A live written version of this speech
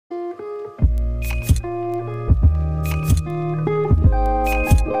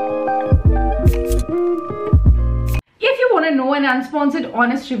know an unsponsored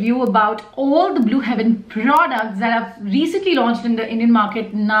honest review about all the Blue Heaven products that have recently launched in the Indian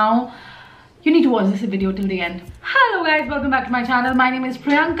market, now you need to watch this video till the end. Hello guys, welcome back to my channel. My name is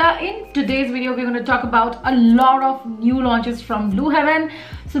Priyanka. In today's video, we're going to talk about a lot of new launches from Blue Heaven.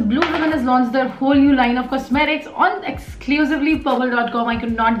 So Blue Heaven has launched their whole new line of cosmetics on exclusively purple.com. I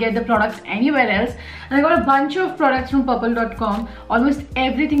could not get the products anywhere else. And I got a bunch of products from purple.com, almost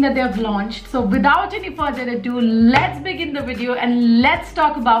everything that they have launched. So without any further ado, let's begin the video and let's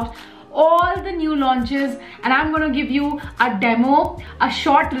talk about all the new launches, and I'm going to give you a demo, a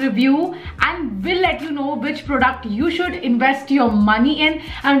short review, and will let you know which product you should invest your money in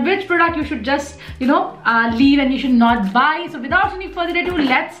and which product you should just leave and you should not buy. So without any further ado,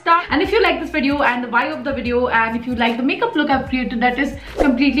 let's start. And if you like this video and the vibe of the video, and if you like the makeup look I've created that is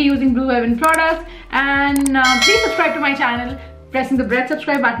completely using Blue Heaven products, and please subscribe to my channel pressing the red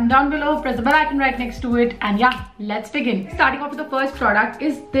subscribe button down below, press the bell icon right next to it, and yeah, let's begin. Starting off with the first product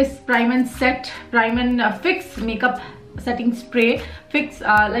is this Prime and Fix makeup setting spray. Fix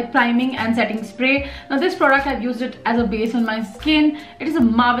like priming and setting spray. Now this product, I've used it as a base on my skin. It is a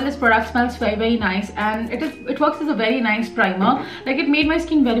marvelous product, smells very nice, and it works as a very nice primer. Like, it made my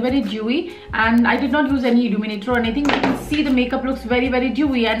skin very dewy, and I did not use any illuminator or anything. You can see the makeup looks very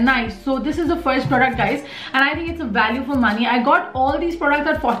dewy and nice. So this is the first product, guys, and I think it's a value for money. I got all these products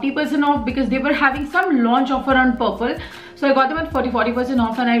at 40% off because they were having some launch offer on Purple. So I got them at 40%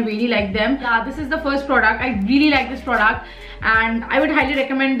 off, and I really like them. Yeah, this is the first product. I really like this product, and I would highly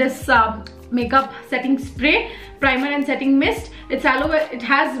recommend this makeup setting spray, primer and setting mist. It's it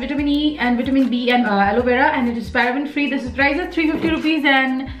has vitamin E and vitamin B and aloe vera, and it is paraben free. This is priced at 350 rupees,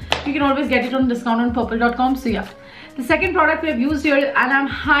 and you can always get it on discount on purple.com. So yeah. The second product we have used here and I'm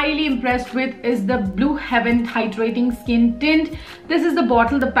highly impressed with is the Blue Heaven Hydrating Skin Tint. This is the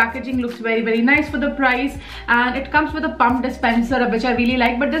bottle. The packaging looks very nice for the price, and it comes with a pump dispenser, which I really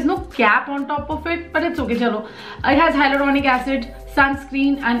like, but there's no cap on top of it, but it's okay, chalo. It has hyaluronic acid,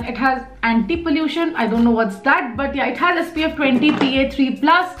 sunscreen, and it has anti-pollution. I don't know what's that, but yeah, it has SPF 20, PA3+,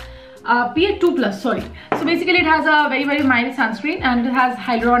 PA2+, sorry. So basically it has a very mild sunscreen, and it has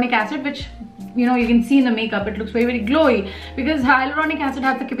hyaluronic acid, which you can see in the makeup. It looks very glowy because hyaluronic acid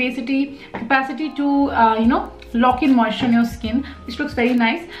has the capacity to lock in moisture in your skin, which looks very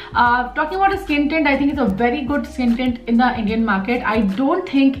nice. Talking about a skin tint, I think it's a very good skin tint in the Indian market. I don't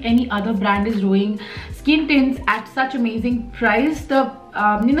think any other brand is doing skin tints at such amazing price. The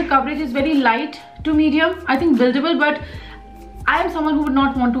coverage is very light to medium, I think buildable, but I am someone who would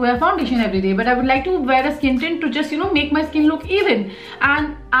not want to wear foundation every day, but I would like to wear a skin tint to just make my skin look even.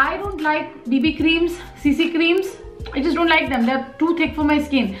 And I don't like BB creams, CC creams. I just don't like them. They're too thick for my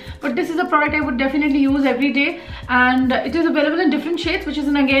skin. But this is a product I would definitely use every day, and it is available in different shades, which is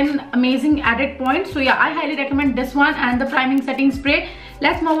an again amazing added point. So yeah, I highly recommend this one and the priming setting spray.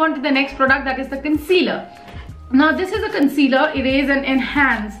 Let's move on to the next product, that is the concealer. Now this is a concealer. It is an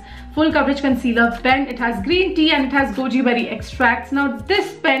enhanced full coverage concealer pen. It has green tea and it has goji berry extracts. Now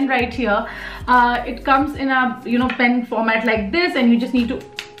this pen right here, it comes in a pen format like this, and you just need to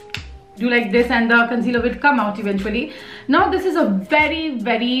do like this and the concealer will come out eventually. Now this is a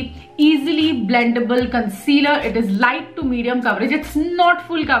very easily blendable concealer. It is light to medium coverage. It's not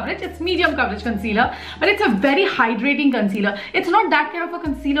full coverage, it's medium coverage concealer, but it's a very hydrating concealer. It's not that kind of a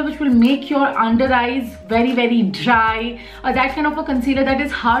concealer which will make your under eyes very dry, or that kind of a concealer that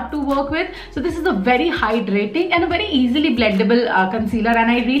is hard to work with. So this is a very hydrating and a very easily blendable concealer, and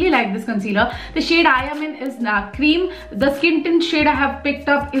I really like this concealer. The shade I am in is cream. The skin tint shade I have picked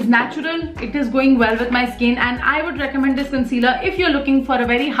up is natural. It is going well with my skin, and I would recommend this concealer if you're looking for a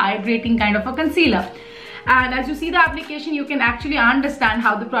very hydrating kind of a concealer. And as you see the application, you can actually understand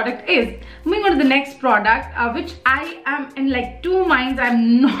how the product is. Moving on to the next product, which I am in like two minds.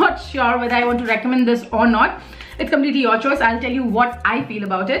 I'm not sure whether I want to recommend this or not. It's completely your choice. I'll tell you what I feel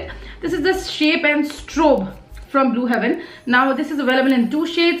about it. This is the Shape and Strobe from Blue Heaven. Now this is available in two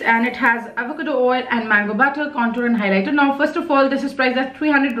shades, and it has avocado oil and mango butter, contour and highlighter. Now first of all, this is priced at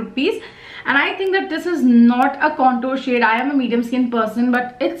 300 rupees, and I think that this is not a contour shade. I am a medium skin person,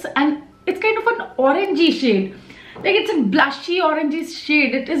 but it's kind of an orangey shade. Like, it's a blushy orangey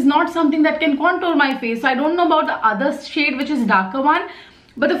shade. It is not something that can contour my face. So I don't know about the other shade, which is darker one,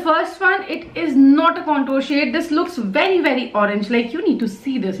 but the first one, it is not a contour shade. This looks very orange. Like, you need to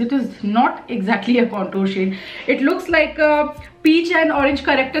see this. It is not exactly a contour shade. It looks like a peach and orange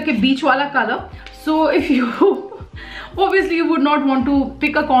character ke beach wala color. So if you obviously you would not want to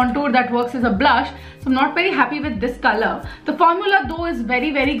pick a contour that works as a blush. So I'm not very happy with this color. The formula though is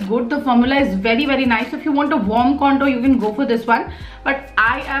very good. The formula is very nice. So if you want a warm contour, you can go for this one. But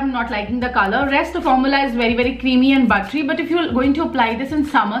I am not liking the color. Rest the formula is very creamy and buttery. But if you're going to apply this in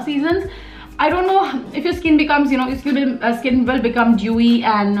summer seasons, I don't know if your skin becomes, your skin will become dewy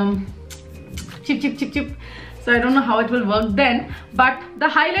and chip. So I don't know how it will work then. But the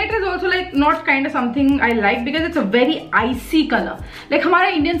highlighter is also like not kind of something I like, because it's a very icy color. Like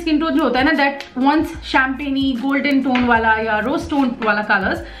हमारा Indian skin tone जो होता है ना, that wants champagne-y, golden tone वाला या rose tone वाला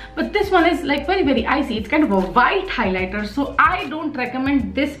colors. But this one is like very icy. It's kind of a white highlighter. So I don't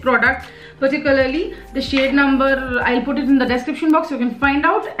recommend this product particularly. The shade number, I'll put it in the description box so you can find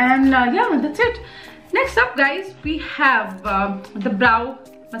out. And yeah, that's it. Next up guys, we have the brow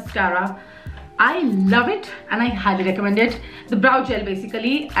mascara. I love it and I highly recommend it. The brow gel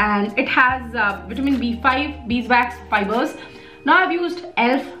basically, and it has vitamin B5, beeswax fibers. Now I've used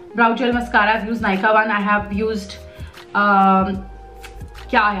ELF brow gel mascara, I've used Nykaa one, I have used kya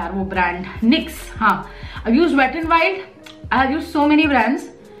yaar wo brand, NYX. I've used Wet n Wild, I have used so many brands.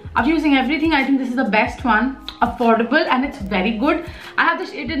 After using everything, I think this is the best one. Affordable and it's very good. I have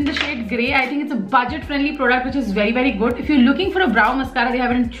it in the shade grey. I think it's a budget friendly product which is very good. If you're looking for a brow mascara, they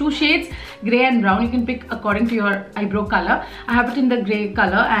have it in 2 shades, grey and brown. You can pick according to your eyebrow color. I have it in the grey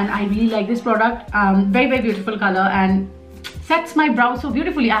color and I really like this product. Very beautiful color and sets my brows so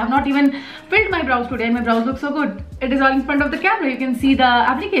beautifully. I have not even filled my brows today and my brows look so good. It is all in front of the camera. You can see the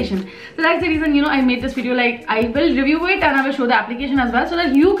application. So that's the reason, I made this video. Like, I will review it and I will show the application as well, so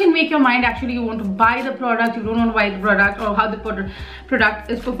that you can make your mind. Actually, you want to buy the product, you don't want to buy the product, or how the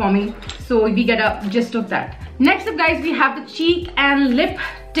product is performing. So we get a gist of that. Next up guys, we have the cheek and lip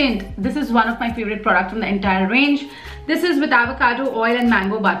tint. This is one of my favorite products from the entire range. This is with avocado oil and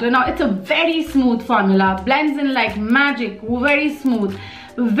mango butter. Now it's a very smooth formula, blends in like magic, very smooth,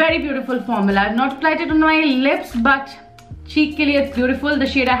 very beautiful formula. I've not applied it on my lips, but cheek ke liye it's beautiful. The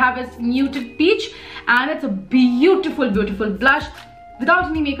shade I have is Muted Peach and it's a beautiful blush. Without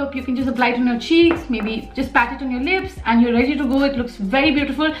any makeup, you can just apply it on your cheeks, maybe just pat it on your lips and you're ready to go. It looks very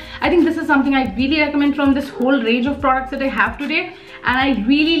beautiful. I think this is something I really recommend from this whole range of products that I have today. And I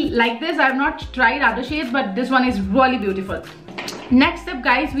really like this. I have not tried other shades, but this one is really beautiful. Next up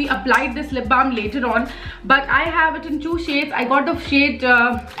guys, we applied this lip balm later on, but I have it in 2 shades. I got the shade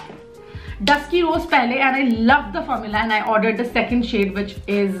Dusky Rose pehle and I love the formula, and I ordered the second shade which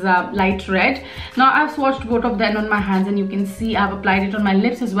is light red. Now I've swatched both of them on my hands and you can see I've applied it on my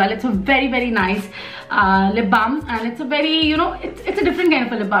lips as well. It's a very nice lip balm, and it's a very, it's a different kind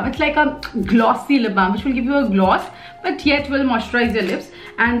of a lip balm. It's like a glossy lip balm which will give you a gloss but yet will moisturize your lips.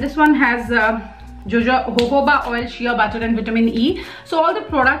 And this one has jojoba oil, shea butter and vitamin E. So all the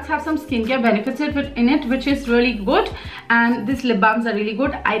products have some skincare benefits in it, which is really good, and these lip balms are really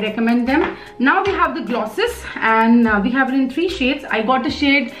good. I recommend them. Now we have the glosses, and we have it in 3 shades. I got the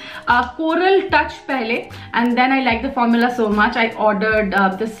shade Coral Touch pehle, and then I like the formula so much I ordered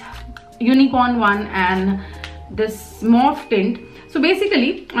this unicorn one and this mauve tint. So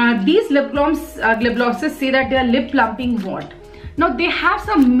basically these lip glosses say that they are lip plumping wand. Now they have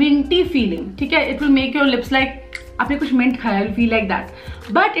some minty feeling, okay? It will make your lips like aapne kuch mint khaya, you'll feel like that,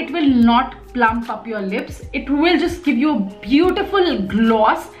 but it will not plump up your lips. It will just give you a beautiful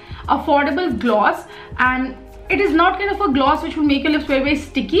gloss, affordable gloss, and it is not kind of a gloss which will make your lips very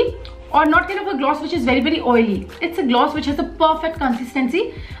sticky, or not kind of a gloss which is very oily. It's a gloss which has a perfect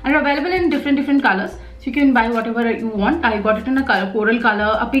consistency and available in different colors. So you can buy whatever you want. I got it in a color, coral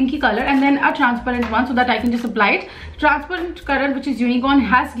color, a pinky color, and then a transparent one so that I can just apply it. Transparent color, which is unicorn,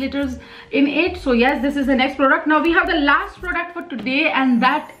 has glitters in it. So yes, this is the next product. Now we have the last product for today, and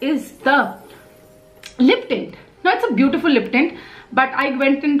that is the lip tint. Now it's a beautiful lip tint, but I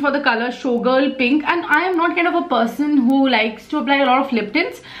went in for the color Showgirl Pink, and I am not kind of a person who likes to apply a lot of lip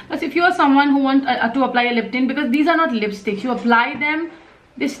tints. But if you are someone who wants to apply a lip tint, because these are not lipsticks, you apply them,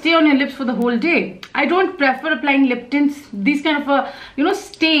 they stay on your lips for the whole day. I don't prefer applying lip tints, these kind of a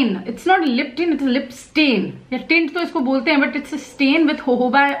stain. It's not a lip tint, it's a lip stain. Yeah, tint to isko bolte hain, but it's a stain with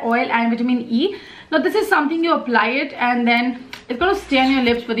jojoba oil and vitamin E. Now this is something you apply it and then it's going to stay on your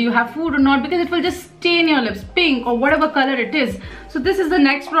lips whether you have food or not, because it will just stain your lips pink or whatever color it is. So this is the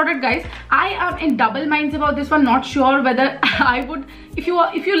next product guys. I am in double minds about this one, not sure whether I would, if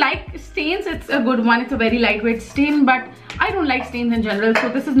you like stains, it's a good one. It's a very lightweight stain, but I don't like stains in general, so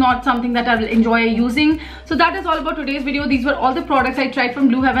this is not something that I will enjoy using. So that is all about today's video. These were all the products I tried from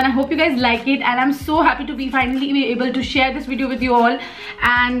Blue Heaven. I hope you guys like it, and I'm so happy to be finally able to share this video with you all.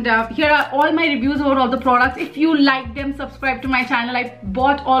 And here are all my reviews about all the products. If you like them, subscribe to my channel. I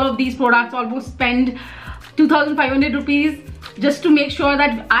bought all of these products, almost spent 2,500 rupees just to make sure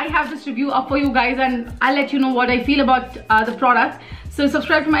that I have this review up for you guys, and I'll let you know what I feel about the product. So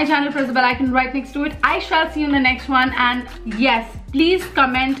subscribe to my channel, press the bell icon right next to it. I shall see you in the next one, and yes, please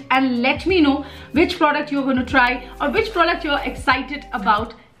comment and let me know which product you're going to try or which product you're excited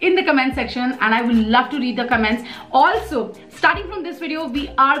about in the comment section, and I will love to read the comments. Also, starting from this video, we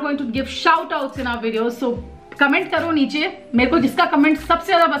are going to give shout outs in our videos, so comment करो नीचे, मेरे को जिसका comment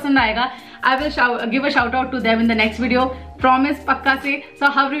सबसे ज़्यादा पसंद आएगा, I will give a shout out to them in the next video. Promise पक्का से.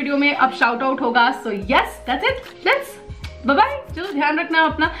 So हर वीडियो में अब shout out होगा. So yes, that's it. Let's bye bye. चलो ध्यान रखना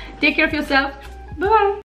अपना. Take care of yourself. Bye bye.